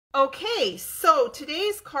Okay, so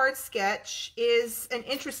today's card sketch is an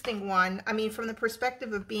interesting one. I mean, from the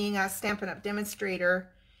perspective of being a Stampin' Up! Demonstrator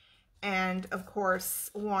and, of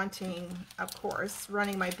course, running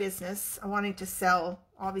my business, wanting to sell,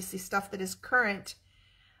 obviously, stuff that is current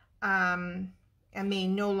and may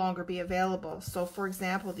no longer be available. So, for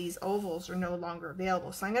example, these ovals are no longer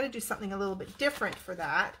available. So I'm going to do something a little bit different for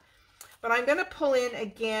that. But I'm going to pull in,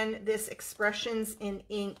 again, this Expressions in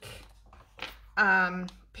Ink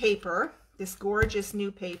paper, this gorgeous new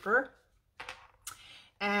paper,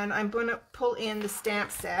 and I'm going to pull in the stamp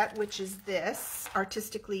set, which is this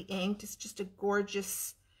Artistically Inked. It's just a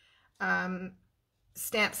gorgeous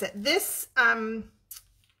stamp set. This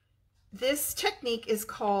this technique is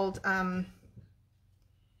called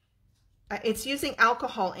it's using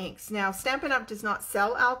alcohol inks. Now, Stampin' Up! Does not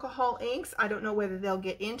sell alcohol inks. I don't know whether they'll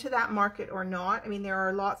get into that market or not. I mean, there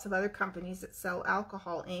are lots of other companies that sell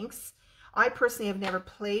alcohol inks. I personally have never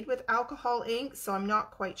played with alcohol ink, so I'm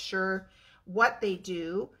not quite sure what they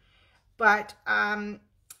do. But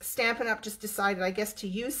Stampin' Up! Just decided, I guess, to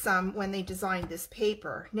use some when they designed this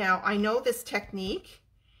paper. Now, I know this technique,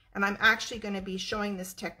 and I'm actually going to be showing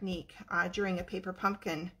this technique during a Paper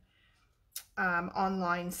Pumpkin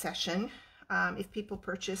online session. If people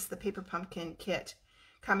purchase the Paper Pumpkin kit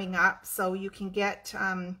coming up, so you can get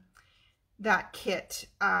that kit.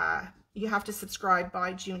 You have to subscribe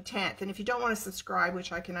by June 10th. And if you don't want to subscribe,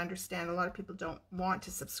 which I can understand, a lot of people don't want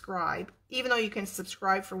to subscribe, even though you can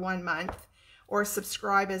subscribe for 1 month or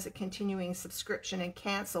subscribe as a continuing subscription and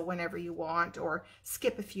cancel whenever you want, or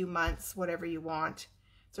skip a few months, whatever you want.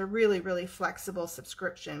 It's a really, really flexible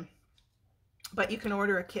subscription. But you can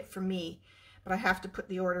order a kit from me, but I have to put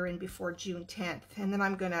the order in before June 10th. And then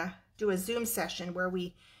I'm going to do a Zoom session where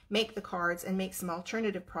we make the cards and make some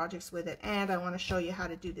alternative projects with it. And I want to show you how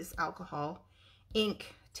to do this alcohol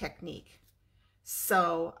ink technique.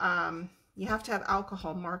 So you have to have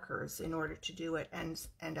alcohol markers in order to do it,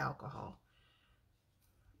 and alcohol.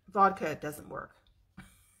 Vodka doesn't work.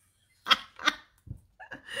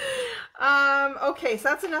 Okay, so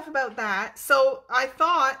that's enough about that. So I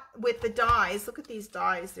thought with the dies, look at these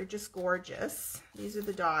dies, they're just gorgeous. These are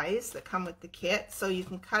the dies that come with the kit. So you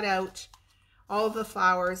can cut out all of the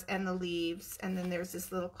flowers and the leaves, and then there's this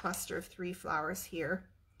little cluster of 3 flowers here.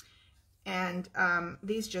 And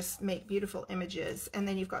these just make beautiful images. And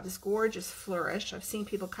then you've got this gorgeous flourish. I've seen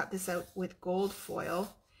people cut this out with gold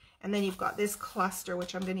foil. And then you've got this cluster,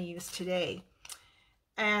 which I'm going to use today.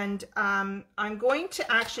 And I'm going to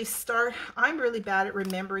actually start, I'm really bad at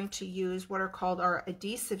remembering to use what are called our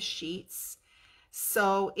adhesive sheets.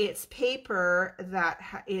 So it's paper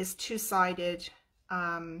that is two-sided,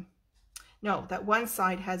 no, that one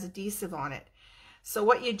side has adhesive on it. So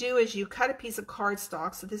what you do is you cut a piece of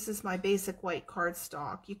cardstock. So this is my basic white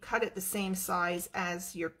cardstock. You cut it the same size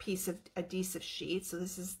as your piece of adhesive sheet. So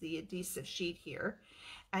this is the adhesive sheet here.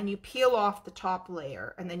 And you peel off the top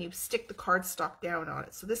layer, and then you stick the cardstock down on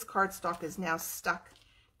it. So this cardstock is now stuck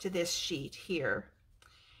to this sheet here.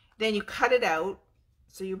 Then you cut it out.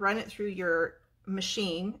 So you run it through your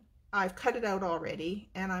machine. I've cut it out already,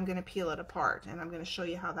 and I'm going to peel it apart, and I'm going to show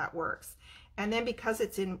you how that works. And then because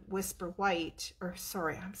it's in Whisper White, or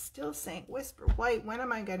sorry, I'm still saying Whisper White. When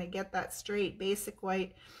am I going to get that straight? Basic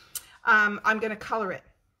White. I'm going to color it.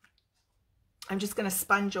 I'm just going to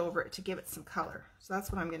sponge over it to give it some color. So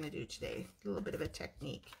that's what I'm going to do today. A little bit of a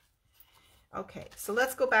technique. Okay, so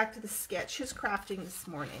let's go back to the sketch. Who's crafting this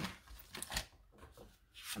morning?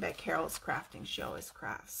 I bet Carol's crafting. She always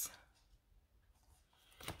crafts.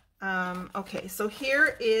 Okay, so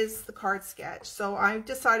here is the card sketch. So I've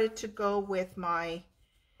decided to go with my,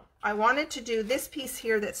 I wanted to do this piece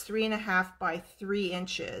here that's 3.5 by 3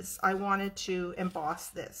 inches. I wanted to emboss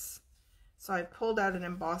this. So I pulled out an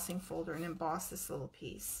embossing folder and embossed this little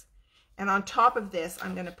piece. And on top of this,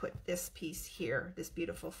 I'm going to put this piece here, this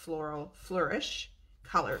beautiful floral flourish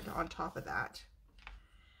colored on top of that.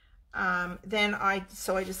 Then I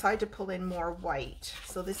decided to pull in more white.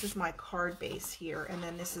 So this is my card base here, and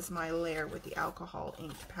then this is my layer with the alcohol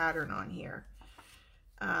inked pattern on here.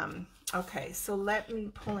 Okay, so let me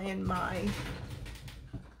pull in my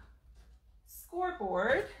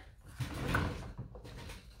scoreboard.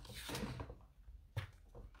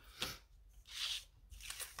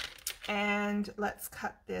 And let's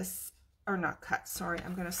cut this, or not cut, sorry,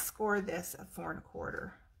 I'm going to score this at 4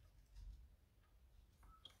 1/4.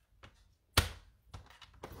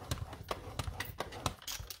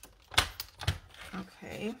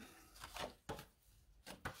 Okay.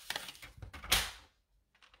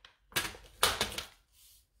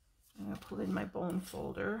 I'm going to pull in my bone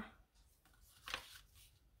folder.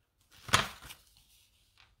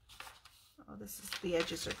 Oh, this the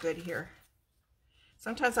edges are good here.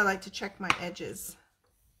 Sometimes I like to check my edges.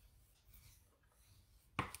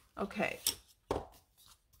 Okay.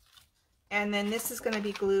 And then this is going to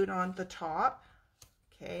be glued on the top.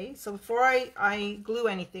 Okay, so before I glue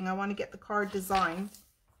anything, I want to get the card designed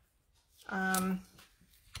in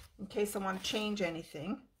case I want to change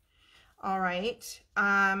anything. All right,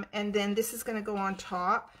 and then this is going to go on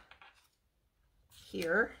top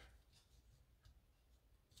here.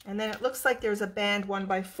 And then it looks like there's a band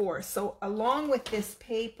 1x4. So along with this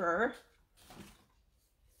paper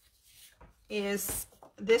is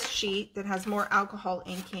this sheet that has more alcohol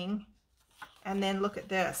inking. And then look at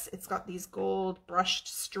this. It's got these gold brushed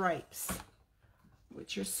stripes,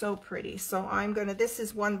 which are so pretty. So I'm going to, this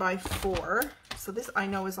is 1x4. So this I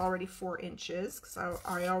know is already 4 inches because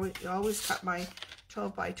I always cut my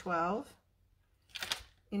 12x12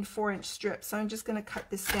 in 4-inch strips. So I'm just going to cut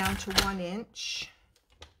this down to 1 inch.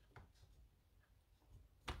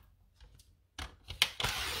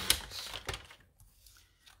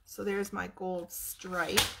 So there's my gold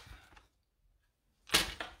stripe.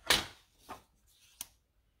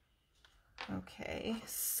 Okay,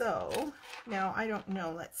 so now I don't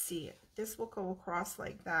know, let's see, this will go across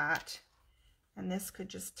like that, and this could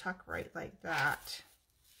just tuck right like that,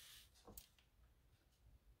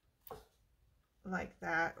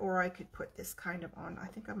 or I could put this kind of on. I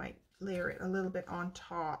think I might layer it a little bit on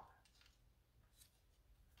top,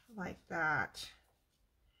 like that,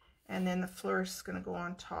 and then the flourish is going to go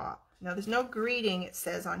on top. Now there's no greeting, it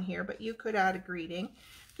says on here, but you could add a greeting.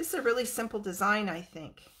 This is a really simple design, I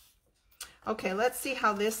think. Okay, let's see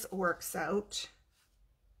how this works out.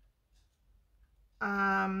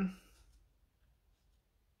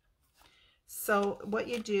 So what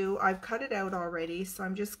you do, I've cut it out already, so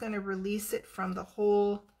I'm just going to release it from the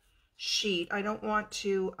whole sheet. I don't want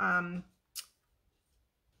to,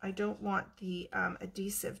 the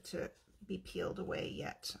adhesive to be peeled away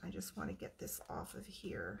yet. I just want to get this off of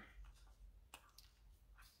here.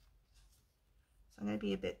 So I'm going to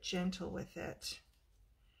be a bit gentle with it.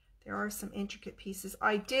 There are some intricate pieces.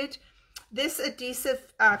 I did this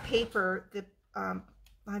adhesive paper, the I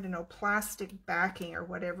don't know, plastic backing or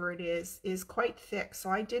whatever it is quite thick.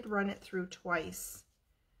 So I did run it through twice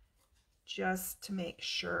just to make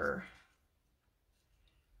sure.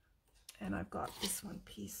 And I've got this one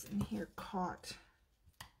piece in here caught.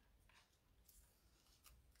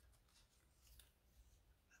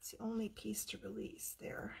 That's the only piece to release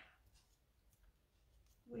there.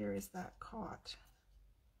 Where is that caught?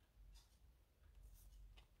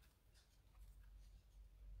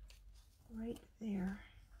 Right there.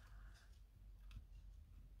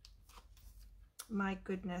 My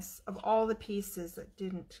goodness, of all the pieces that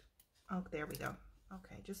didn't, oh, there we go.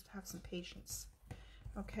 Okay, just have some patience.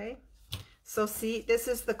 Okay, so see, this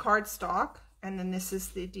is the cardstock, and then this is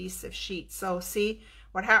the adhesive sheet. So see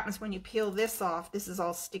what happens when you peel this off. This is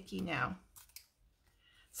all sticky now.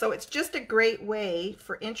 So it's just a great way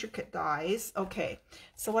for intricate dies. Okay,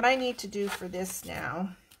 so what I need to do for this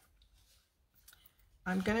now,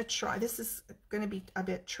 I'm going to try, this is going to be a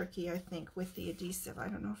bit tricky, I think, with the adhesive. I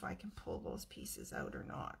don't know if I can pull those pieces out or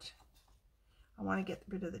not. I want to get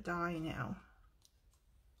rid of the die now.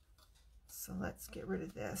 So let's get rid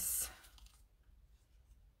of this.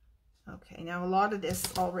 Okay, now a lot of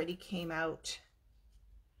this already came out.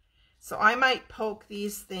 So I might poke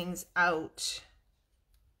these things out.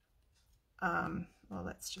 Well,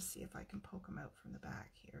 let's just see if I can poke them out from the back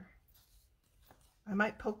here. I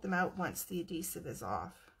might poke them out once the adhesive is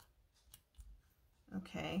off.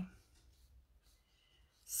 Okay.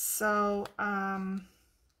 So, I'm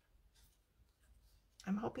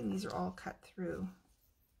hoping these are all cut through.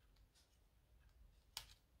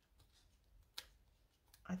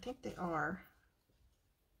 I think they are.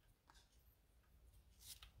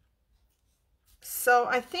 So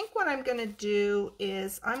I think what I'm going to do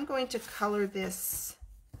is I'm going to color this.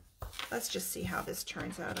 Let's just see how this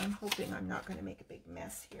turns out. I'm hoping I'm not going to make a big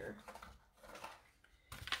mess here.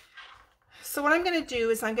 So what I'm going to do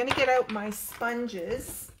is I'm going to get out my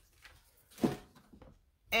sponges,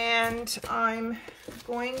 and I'm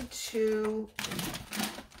going to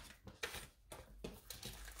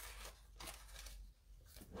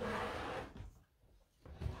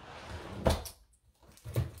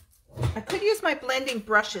I could use my blending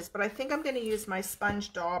brushes, but I think I'm going to use my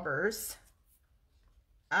sponge daubers.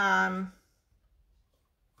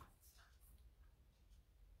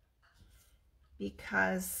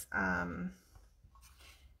 Because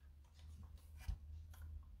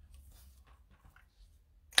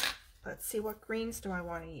let's see, what greens do I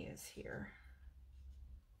want to use here?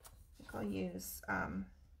 I think I'll use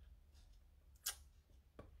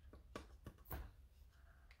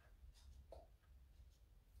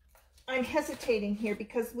I'm hesitating here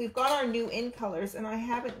because we've got our new in colors and I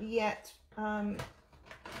haven't yet, I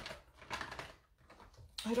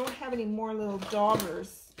don't have any more little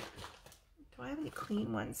daubers. Do I have any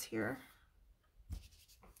clean ones here?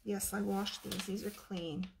 Yes, I washed these. These are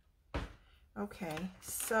clean. Okay,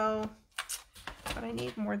 so, but I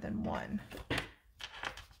need more than one.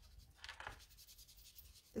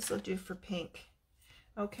 This will do for pink.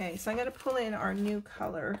 Okay, so I'm going to pull in our new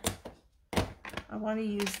color. I want to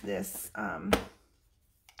use this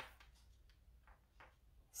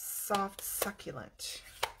soft succulent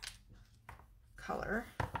color.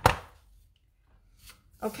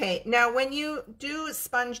 Okay, now when you do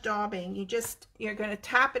sponge daubing, you're going to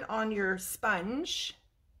tap it on your sponge.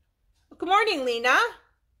 Good morning, Lena.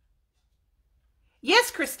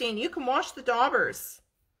 Yes, Christine, you can wash the daubers.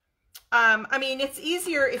 I mean, it's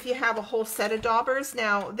easier if you have a whole set of daubers.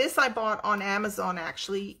 Now, this I bought on Amazon,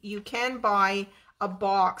 actually. You can buy a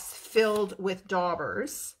box filled with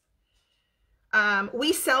daubers.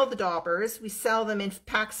 We sell the daubers. We sell them in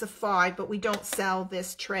packs of 5, but we don't sell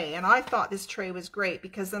this tray. And I thought this tray was great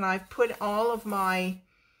because then I've put all of my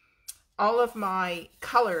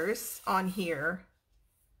colors on here.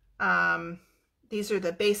 These are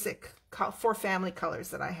the basic 4 family colors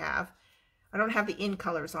that I have. I don't have the in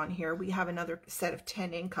colors on here. We have another set of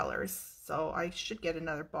 10 in colors, so I should get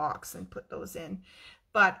another box and put those in.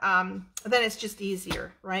 But then it's just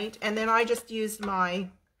easier, right? And then I just used my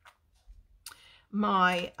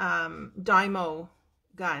Dymo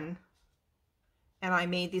gun, and I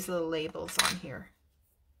made these little labels on here.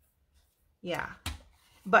 Yeah.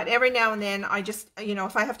 But every now and then I just, you know,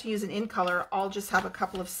 if I have to use an in color, I'll just have a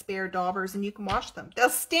couple of spare daubers and you can wash them. They'll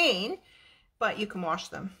stain, but you can wash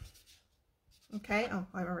them. Okay, oh,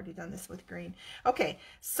 I've already done this with green. Okay,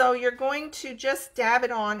 so you're going to just dab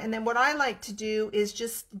it on, and then what I like to do is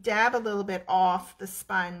just dab a little bit off the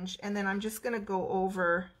sponge, and then I'm just going to go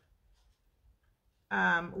over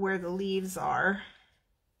where the leaves are.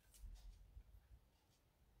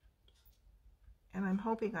 And I'm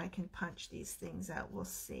hoping I can punch these things out. We'll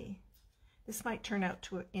see. This might turn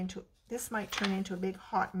into a big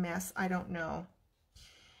hot mess. I don't know.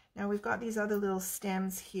 Now we've got these other little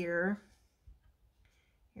stems here.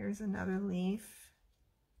 Here's another leaf.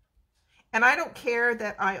 And I don't care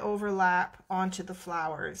that I overlap onto the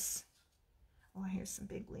flowers. Oh, here's some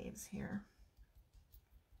big leaves here.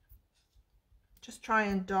 Just try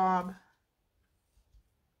and daub,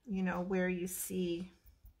 you know, where you see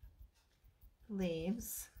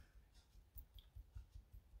leaves.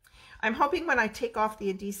 I'm hoping when I take off the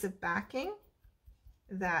adhesive backing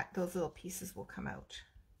that those little pieces will come out.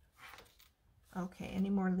 Okay, any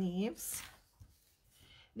more leaves?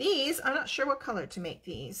 These, I'm not sure what color to make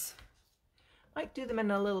these. Might do them in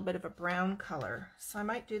a little bit of a brown color. So I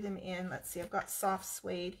might do them in, let's see, I've got soft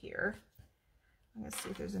suede here. I'm going to see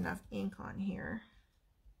if there's enough ink on here.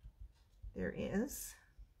 There is.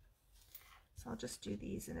 So I'll just do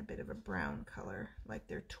these in a bit of a brown color, like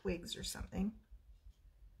they're twigs or something.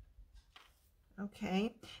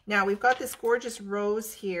 Okay, now we've got this gorgeous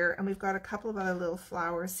rose here, and we've got a couple of other little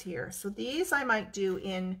flowers here. So these I might do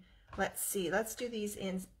in, let's see, let's do these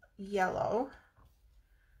in yellow.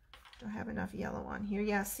 Do I have enough yellow on here?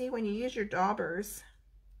 Yeah, see, when you use your daubers,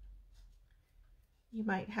 you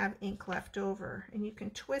might have ink left over, and you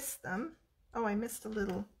can twist them. Oh, I missed a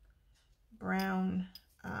little brown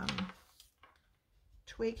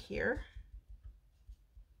twig here.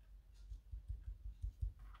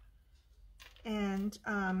 And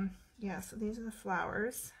yeah, so these are the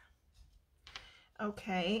flowers.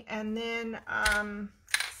 Okay, and then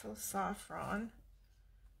so saffron,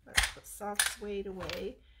 let's put soft suede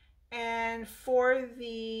away. And for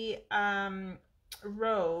the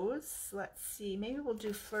rose, let's see, maybe we'll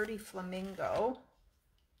do Flirty Flamingo.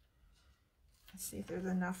 Let's see if there's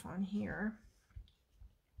enough on here.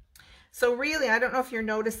 So really, I don't know if you're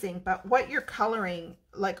noticing, but what you're coloring,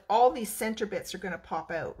 like all these center bits are going to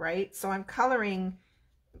pop out, right? So I'm coloring,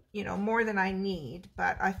 you know, more than I need,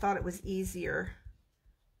 but I thought it was easier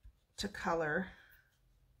to color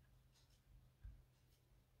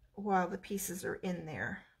while the pieces are in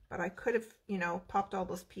there. But I could have, you know, popped all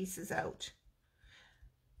those pieces out.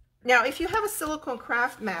 Now, if you have a silicone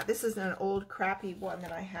craft mat, this is an old crappy one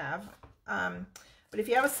that I have. But if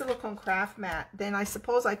you have a silicone craft mat, then I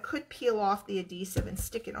suppose I could peel off the adhesive and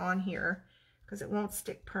stick it on here because it won't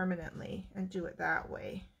stick permanently, and do it that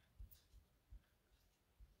way.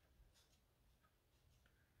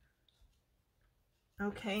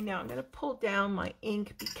 Okay, now I'm going to pull down my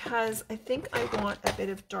ink because I think I want a bit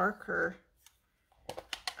of darker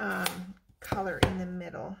color in the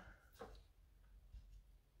middle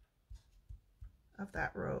of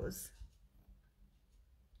that rose.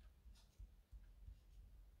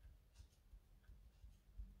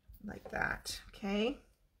 like that, okay?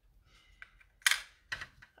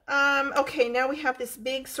 Okay, now we have this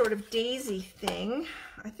big sort of daisy thing.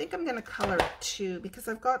 I think I'm going to color it too because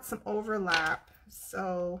I've got some overlap.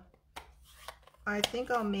 So I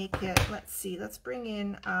think I'll make it, let's see, let's bring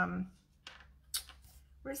in,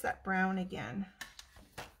 where's that brown again?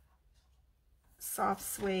 Soft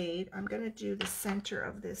suede. I'm going to do the center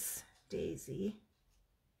of this daisy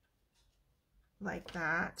like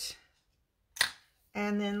that.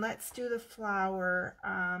 And then let's do the flower.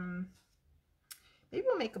 Maybe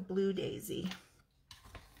we'll make a blue daisy.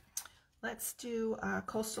 Let's do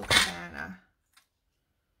Coastal Cabana.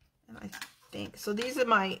 And I think, so these are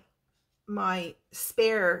my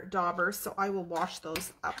spare daubers, so I will wash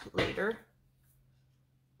those up later.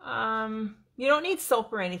 You don't need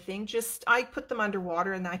soap or anything, just I put them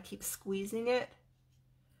underwater and I keep squeezing it.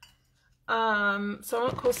 So I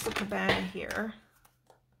want Coastal Cabana here.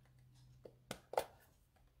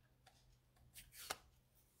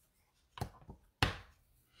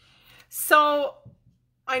 So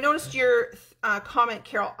I noticed your comment,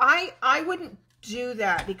 Carol. I wouldn't do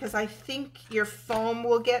that because I think your foam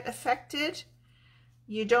will get affected.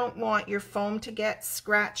 You don't want your foam to get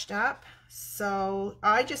scratched up. So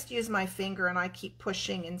I just use my finger and I keep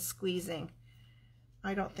pushing and squeezing.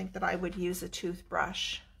 I don't think that I would use a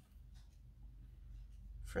toothbrush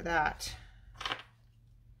for that.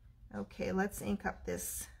 Okay, let's ink up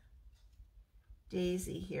this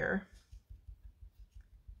daisy here.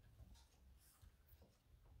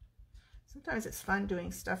 Sometimes it's fun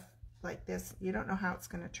doing stuff like this. You don't know how it's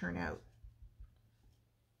going to turn out.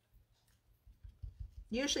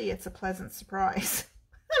 Usually it's a pleasant surprise.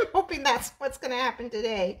 I'm hoping that's what's going to happen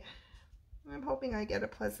today. I'm hoping I get a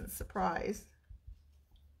pleasant surprise.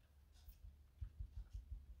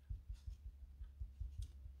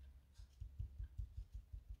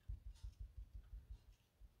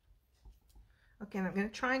 Okay, and I'm going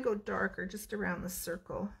to try and go darker just around the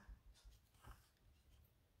circle.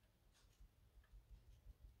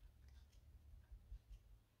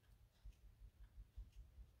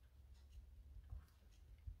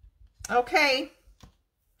 Okay,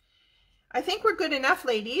 I think we're good enough,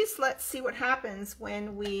 ladies. Let's see what happens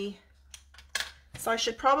when we, so I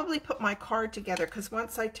should probably put my card together because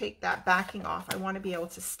once I take that backing off, I want to be able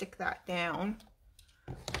to stick that down.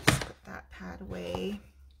 Let's put that pad away,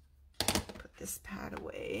 put this pad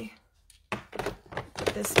away, put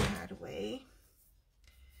this pad away.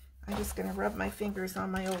 I'm just going to rub my fingers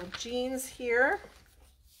on my old jeans here.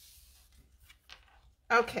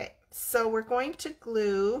 Okay, so we're going to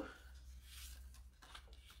glue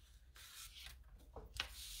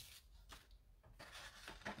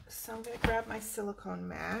So I'm going to grab my silicone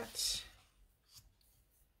mat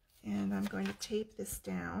and I'm going to tape this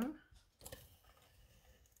down.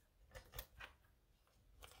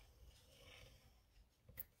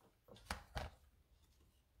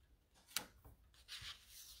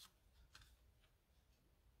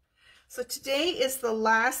 So today is the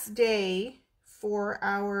last day for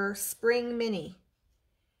our spring mini,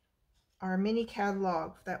 our mini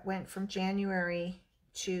catalog that went from January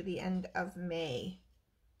to the end of May.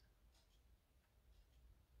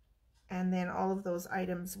 And then all of those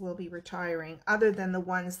items will be retiring, other than the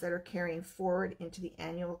ones that are carrying forward into the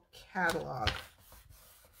annual catalog.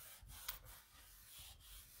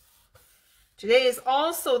 Today is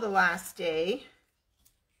also the last day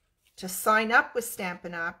to sign up with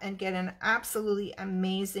Stampin' Up! And get an absolutely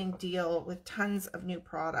amazing deal with tons of new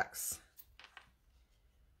products.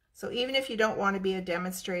 So even if you don't want to be a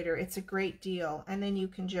demonstrator, it's a great deal. And then you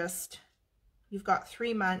can just, you've got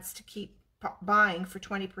 3 months to keep buying for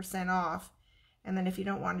 20% off, and then if you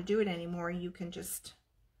don't want to do it anymore, you can just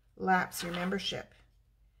lapse your membership.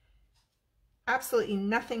 Absolutely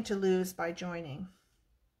nothing to lose by joining.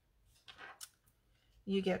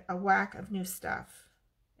 You get a whack of new stuff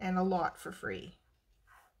and a lot for free.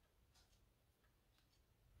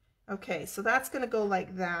 Okay, so that's going to go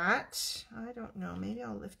like that. I don't know, maybe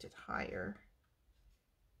I'll lift it higher.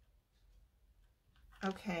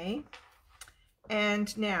 Okay.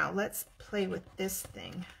 And now let's play with this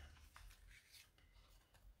thing.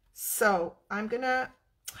 So I'm gonna,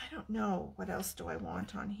 I don't know, what else do I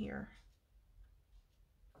want on here?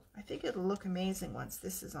 I think it'll look amazing once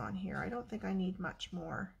this is on here. I don't think I need much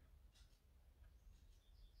more.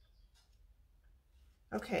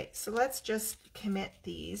 Okay, so let's just commit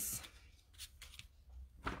these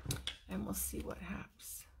and we'll see what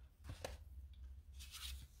happens.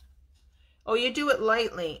 Oh, you do it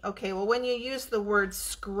lightly. Okay, well, when you use the word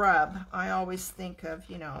scrub, I always think of,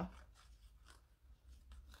 you know,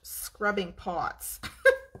 scrubbing pots.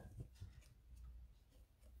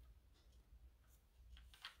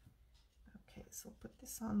 So put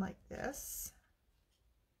this on like this.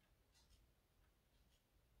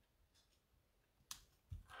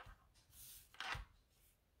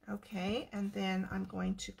 Okay, and then I'm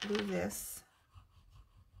going to glue this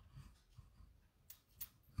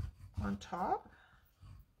on top.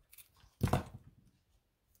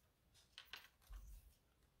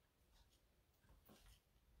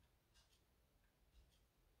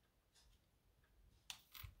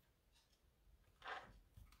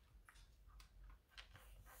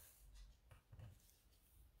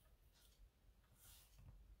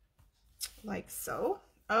 Like so.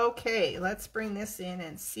 Okay, let's bring this in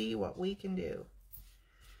and see what we can do.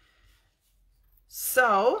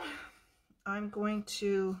 So I'm going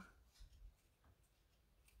to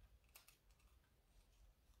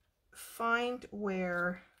find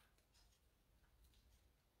where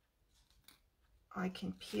I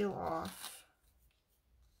can peel off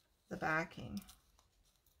the backing.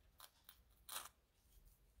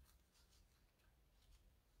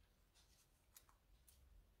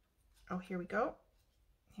 Oh, here we go.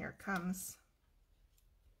 Here it comes.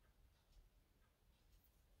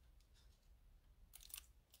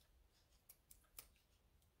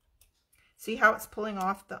 See how it's pulling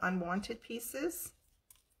off the unwanted pieces?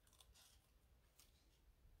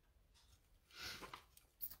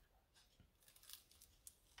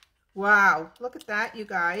 Wow, look at that, you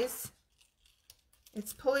guys.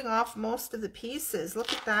 It's pulling off most of the pieces.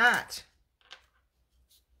 Look at that.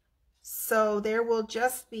 So there will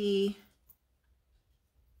just be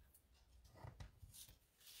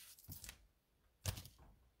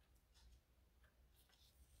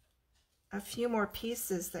a few more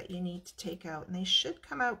pieces that you need to take out, and they should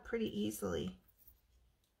come out pretty easily.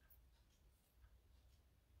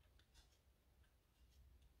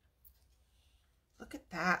 Look at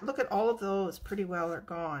that. Look at all of those pretty well are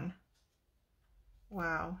gone.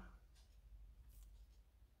 Wow.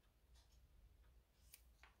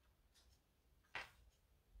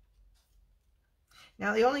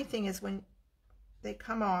 Now the only thing is when they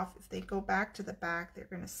come off, if they go back to the back, they're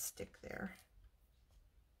going to stick there.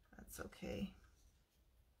 That's okay.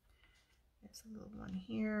 There's a little one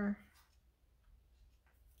here.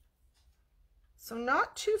 So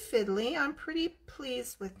not too fiddly. I'm pretty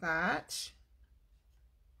pleased with that.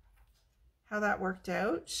 How that worked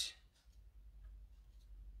out.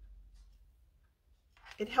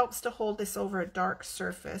 It helps to hold this over a dark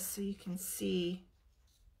surface so you can see.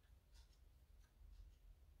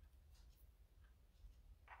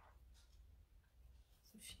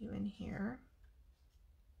 There's a few in here.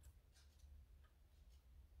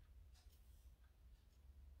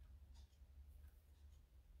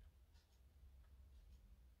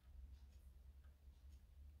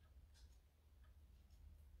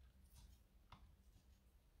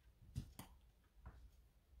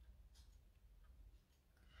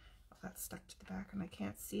 That's stuck to the back and I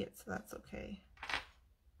can't see it, so that's okay.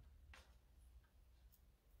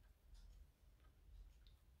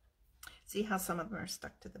 See how some of them are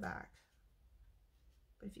stuck to the back?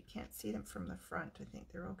 But if you can't see them from the front, I think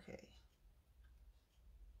they're okay.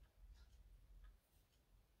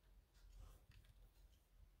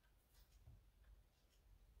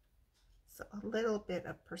 So a little bit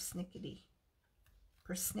of persnickety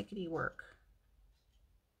work.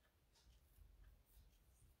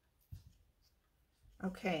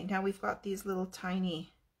 Okay, now we've got these little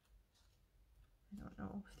tiny, I don't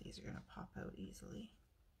know if these are going to pop out easily.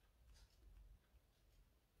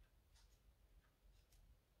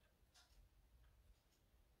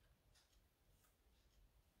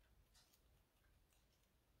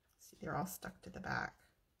 See, they're all stuck to the back.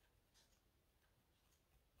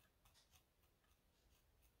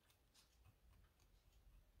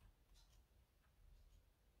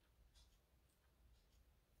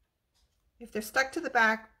 If they're stuck to the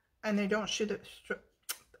back and they don't show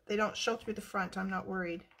through the front, I'm not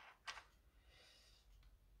worried.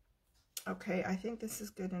 Okay, I think this is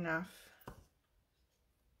good enough.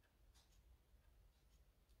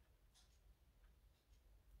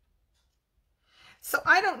 So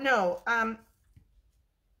I don't know.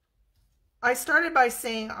 I started by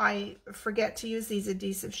saying I forget to use these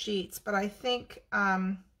adhesive sheets, but I think,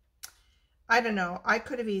 I don't know, I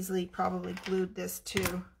could have easily probably glued this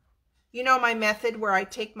too. You know my method where I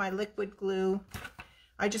take my liquid glue,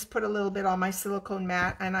 I just put a little bit on my silicone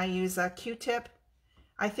mat and I use a Q-tip.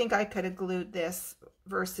 I think I could have glued this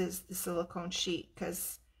versus the silicone sheet,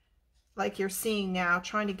 because like you're seeing now,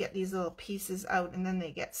 trying to get these little pieces out and then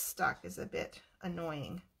they get stuck is a bit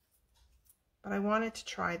annoying. But I wanted to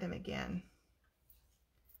try them again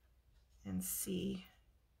and see.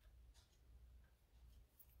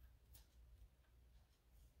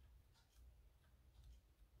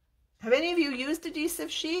 Have any of you used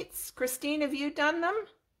adhesive sheets? Christine, have you done them?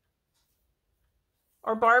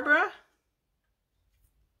 Or Barbara?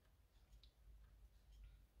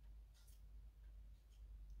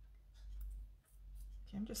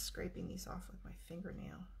 Okay, I'm just scraping these off with my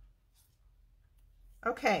fingernail.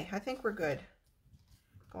 Okay, I think we're good.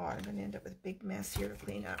 God, I'm going to end up with a big mess here to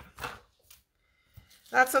clean up.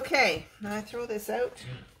 That's okay. Now I throw this out.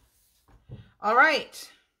 All right.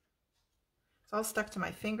 It's all stuck to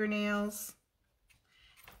my fingernails.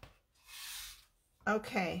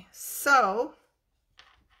 Okay, so,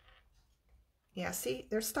 yeah, see,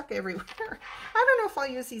 they're stuck everywhere. I don't know if I'll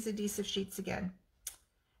use these adhesive sheets again.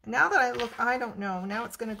 Now that I look, I don't know. Now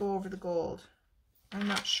it's going to go over the gold. I'm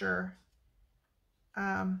not sure.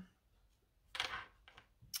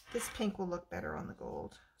 This pink will look better on the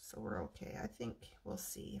gold, so we're okay. I think we'll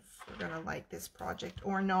see if we're going to like this project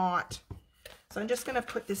or not. So I'm just going to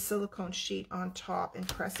put this silicone sheet on top and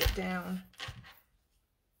press it down.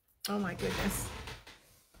 Oh my goodness.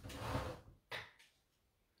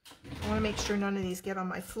 I want to make sure none of these get on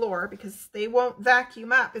my floor because they won't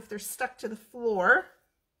vacuum up if they're stuck to the floor.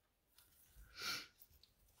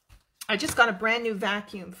 I just got a brand new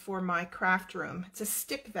vacuum for my craft room. It's a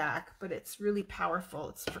stick vac, but it's really powerful.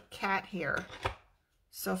 It's for cat hair.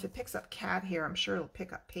 So if it picks up cat hair, I'm sure it'll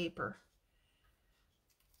pick up paper.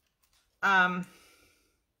 Because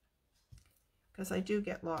I do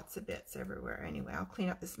get lots of bits everywhere. Anyway, I'll clean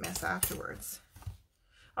up this mess afterwards.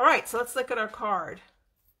 All right, so let's look at our card.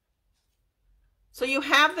 So you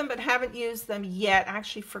have them but haven't used them yet. I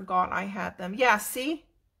actually forgot I had them. Yeah, see?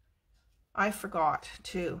 I forgot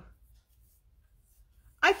too.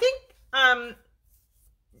 I think, I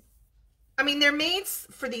mean, they're made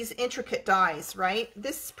for these intricate dies, right?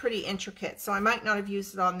 This is pretty intricate, so I might not have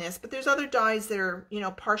used it on this, but there's other dies that are, you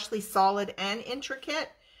know, partially solid and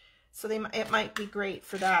intricate. So it might be great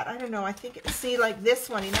for that. I don't know. I think, see, like this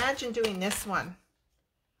one, imagine doing this one.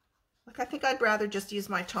 Like, I think I'd rather just use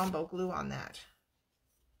my Tombow glue on that.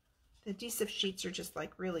 The adhesive sheets are just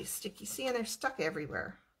like really sticky. See, and they're stuck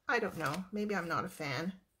everywhere. I don't know. Maybe I'm not a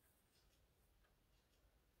fan.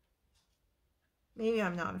 Maybe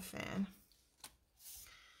I'm not a fan.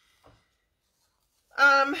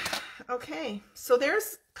 Okay, so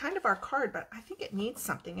there's kind of our card, but I think it needs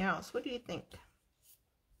something else. What do you think?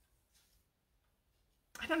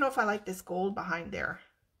 I don't know if I like this gold behind there.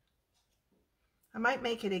 I might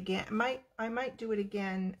make it again. I might do it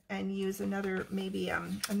again and use another, maybe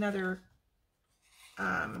another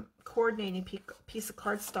coordinating piece of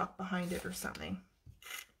cardstock behind it or something.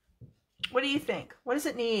 What do you think? What does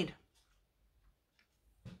it need?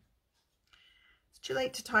 It's too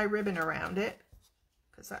late to tie ribbon around it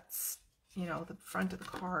because that's, you know, the front of the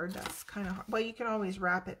card. That's kind of hard. Well, you can always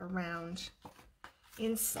wrap it around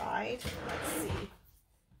inside. Let's see.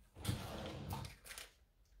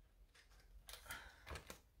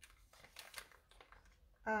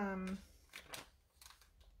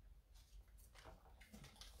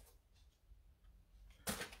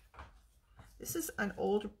 This is an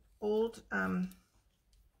old,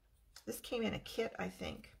 this came in a kit, I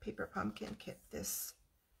think, Paper Pumpkin kit, this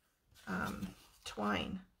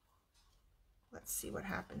twine. Let's see what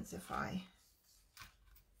happens if I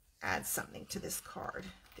add something to this card.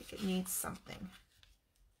 I think it needs something.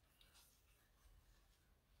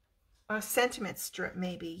 A sentiment strip,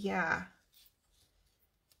 maybe, yeah.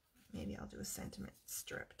 Maybe I'll do a sentiment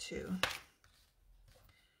strip too.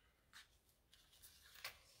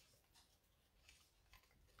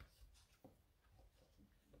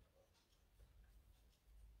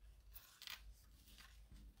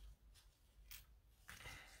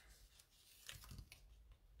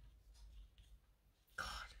 God,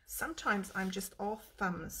 sometimes I'm just all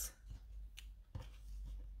thumbs.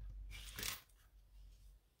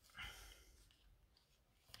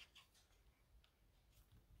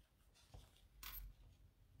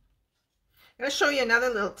 I'm going to show you another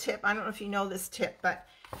little tip. I don't know if you know this tip, but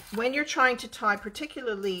when you're trying to tie,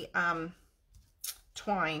 particularly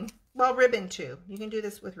twine, well, ribbon too. You can do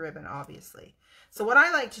this with ribbon, obviously. So what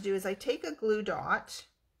I like to do is I take a glue dot,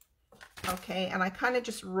 okay, and I kind of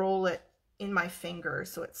just roll it in my finger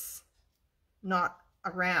so it's not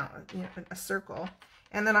around, you know, a circle.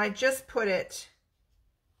 And then I just put it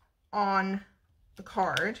on the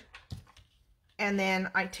card. And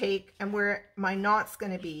then I take, and where my knot's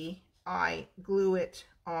going to be, I glue it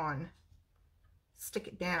on, stick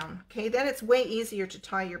it down. Okay, then it's way easier to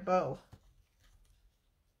tie your bow.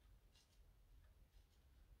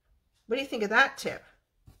 What do you think of that tip?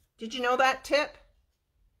 Did you know that tip?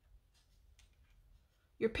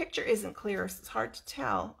 Your picture isn't clear, so it's hard to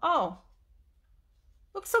tell. Oh,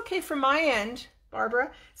 looks okay from my end.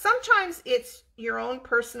 Barbara. Sometimes it's your own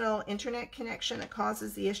personal internet connection that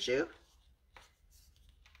causes the issue.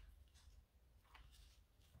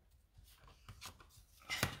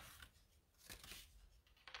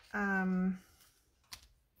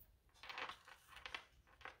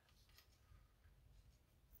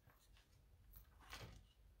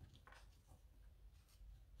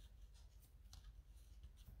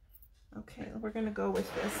 Okay, we're going to go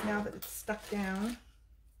with this now that it's stuck down.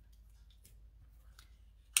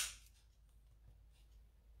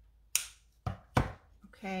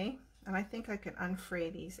 Okay, and I think I can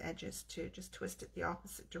unfray these edges too, just twist it the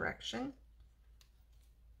opposite direction.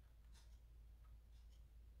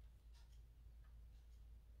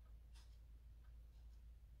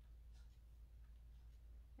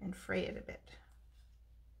 And fray it a bit.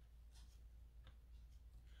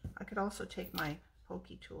 I could also take my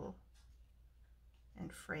pokey tool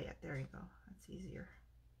and fray it. There you go. That's easier.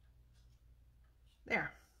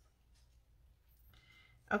 There.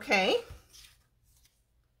 Okay.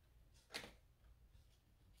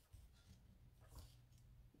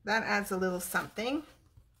 That adds a little something.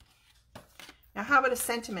 Now, how about a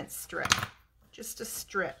sentiment strip? Just a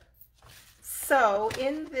strip. So,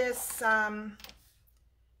 in this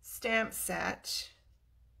stamp set,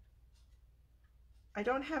 I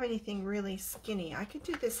don't have anything really skinny. I could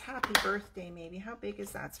do this happy birthday maybe. How big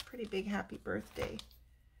is that? It's a pretty big happy birthday.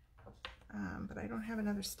 But I don't have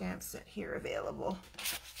another stamp set here available.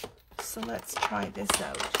 So let's try this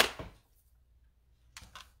out.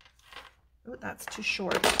 Oh, that's too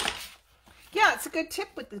short. Yeah, it's a good tip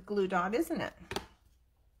with the glue dot, isn't it?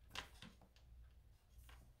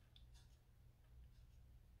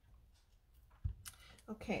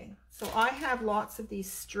 Okay, so I have lots of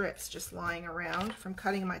these strips just lying around from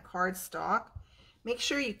cutting my cardstock. Make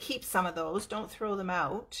sure you keep some of those. Don't throw them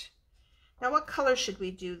out. Now, what color should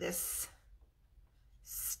we do this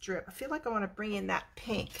strip? I feel like I want to bring in that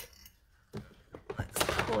pink. Let's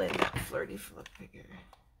pull in that flirty flip figure.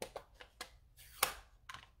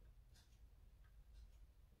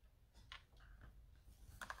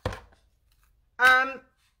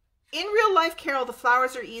 In real life, Carol, the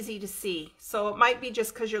flowers are easy to see. So it might be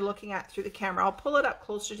just because you're looking at it through the camera. I'll pull it up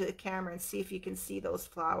closer to the camera and see if you can see those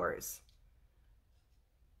flowers.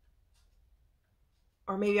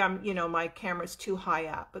 Or maybe I'm, you know, my camera's too high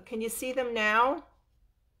up. But can you see them now?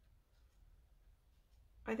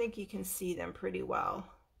 I think you can see them pretty well.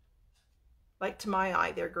 Like to my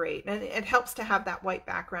eye, they're great. And it helps to have that white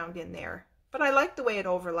background in there. But I like the way it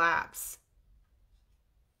overlaps.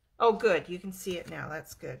 Oh, good. You can see it now.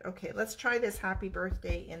 That's good. Okay, let's try this happy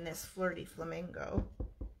birthday in this flirty flamingo.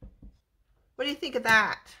 What do you think of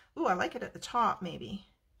that? Ooh, I like it at the top, maybe.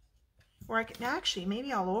 Or I can actually,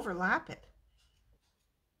 maybe I'll overlap it.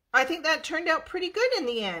 I think that turned out pretty good in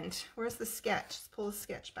the end. Where's the sketch? Let's pull the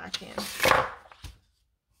sketch back in.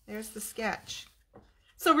 There's the sketch.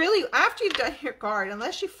 So really, after you've done your card,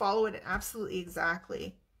 unless you follow it absolutely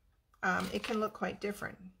exactly, it can look quite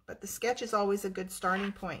different. But the sketch is always a good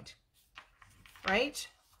starting point, right?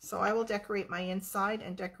 So I will decorate my inside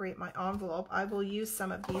and decorate my envelope. I will use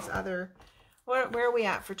some of these other, where are we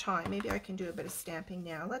at for time? Maybe I can do a bit of stamping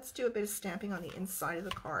now. Let's do a bit of stamping on the inside of the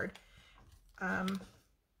card. Oh,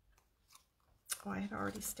 I had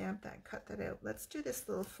already stamped that and cut that out. Let's do this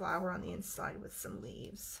little flower on the inside with some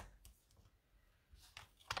leaves.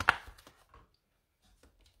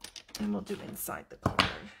 And we'll do inside the card.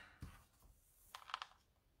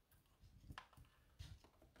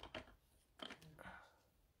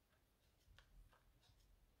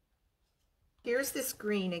 Here's this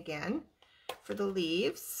green again for the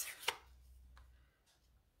leaves.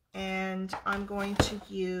 And I'm going to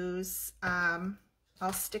use,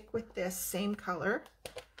 I'll stick with this same color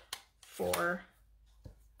for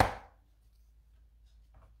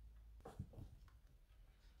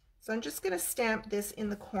so I'm just going to stamp this in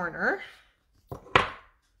the corner,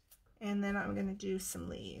 and then I'm going to do some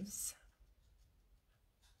leaves.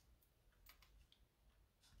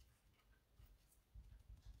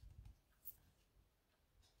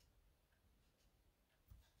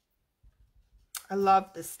 I love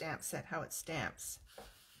this stamp set, how it stamps.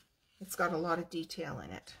 It's got a lot of detail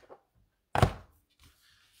in it. Oh,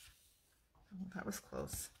 that was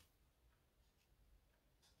close.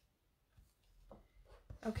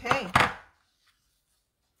 Okay.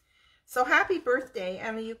 So happy birthday.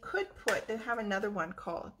 I mean, you could put, they have another one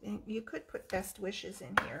called, you could put best wishes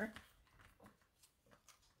in here.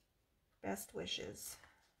 Best wishes.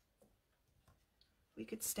 We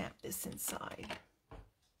could stamp this inside.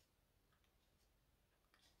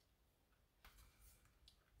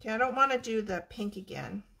 Okay, I don't want to do the pink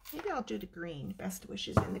again. Maybe I'll do the green. Best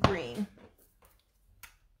wishes in the green.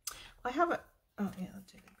 I have a, oh yeah,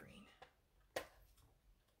 let's do the green.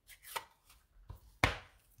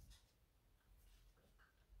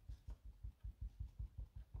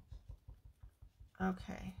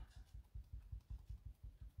 Okay.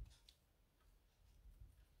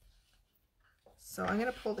 So I'm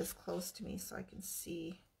going to pull this close to me so I can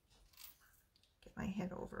see, get my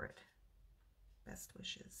head over it. Best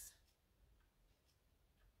wishes.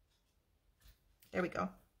 There we go.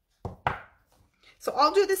 So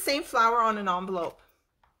I'll do the same flower on an envelope.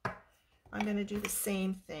 I'm going to do the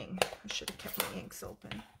same thing. I should have kept my inks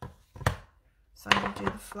open. So I'm going to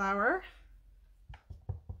do the flower.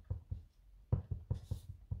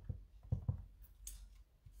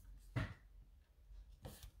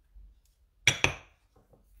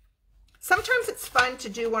 Sometimes it's fun to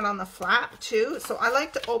do one on the flap too. So I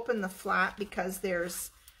like to open the flap because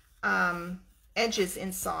there's edges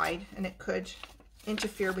inside and it could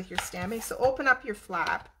interfere with your stamping. So open up your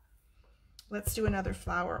flap. Let's do another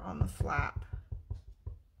flower on the flap.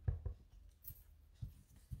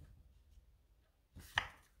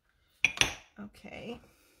 Okay.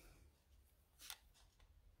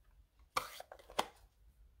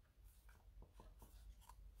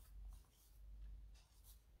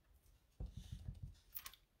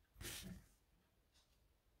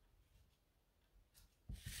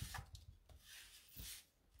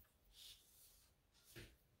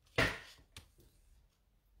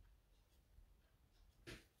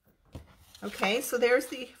 Okay, so there's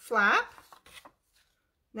the flap.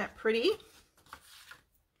 Isn't that pretty?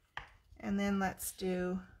 And then let's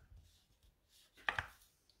do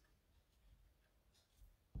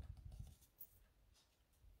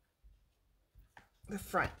the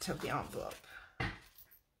front of the envelope.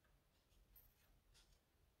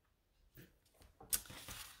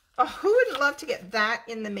 Oh, who wouldn't love to get that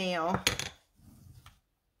in the mail?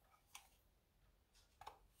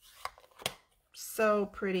 So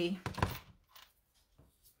pretty.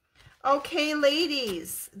 Okay,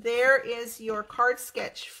 ladies, there is your card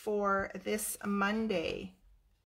sketch for this Monday.